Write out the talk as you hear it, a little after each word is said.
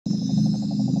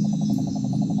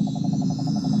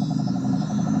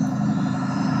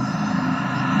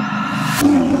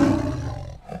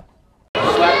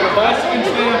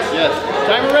Yes.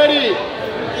 Timer ready.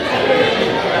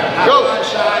 Go. Have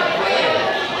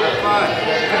fun.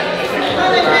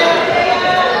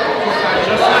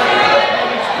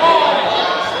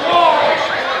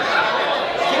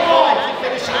 Keep going. Keep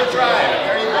finishing the drive.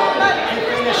 There you go. Keep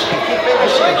finishing. Keep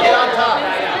finishing. Get on top.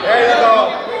 There you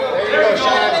go. There you go,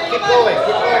 Shad. Keep going.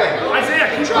 Keep going. Isaiah,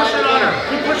 keep pushing on her.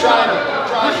 Keep pushing on her.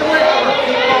 Push away from her.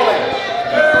 Keep going.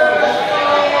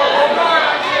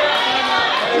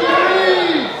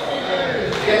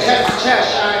 Get chest to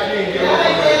chest, Shad.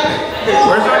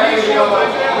 Where's our knee shield,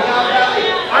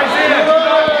 Isaiah, do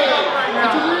not give up right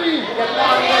now.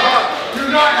 Do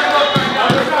not give up right now.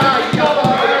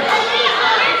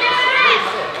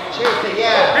 Chase it,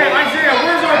 yeah. Hey, Isaiah,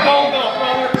 where's our ball belt,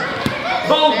 brother?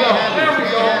 Ball belt. There we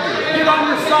go. Get on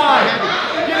your side.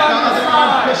 Get on your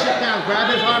side. Push it down. Grab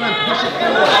his arm and push it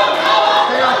forward.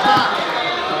 Stay on top.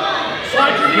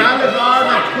 Slide your knee. Grab his arm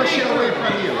and push it away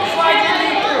from you. Slide your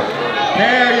knee through.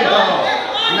 There you go.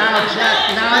 Now,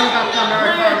 Jack, now you got the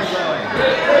Americana going.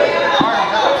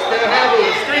 Arms up. Stay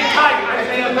heavy. Stay tight, Isaiah.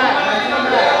 Head to the mat.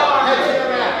 Head to the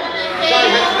mat.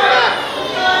 Sorry, head to the mat.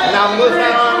 And now move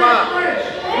that arm up.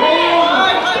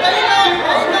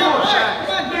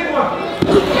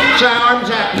 Shy, arm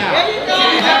jack now.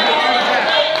 Stay heavy, arm jack.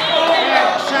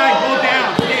 Yeah, Shy, go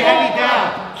down. Stay heavy down.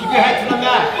 Keep your head to the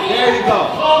mat. There you go.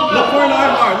 Look for an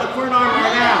arm bar. Look for an arm bar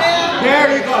now.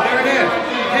 There you go. There it is.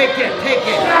 Take it. Take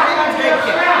it. Take it.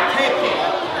 Take it.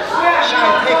 Shy,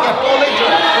 take it. Fully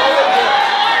jerk. Fully jerk.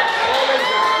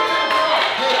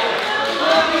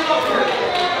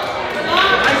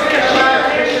 Isaiah,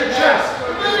 keep your chest.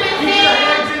 Keep your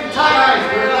hands in tight.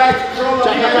 Relax.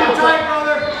 Keep it tight,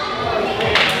 brother.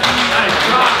 Nice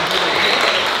job.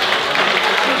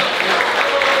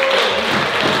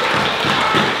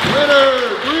 Winner,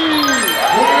 green.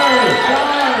 Winner,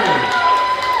 Shine.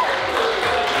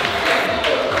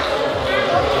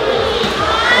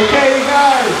 Okay, you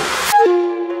guys.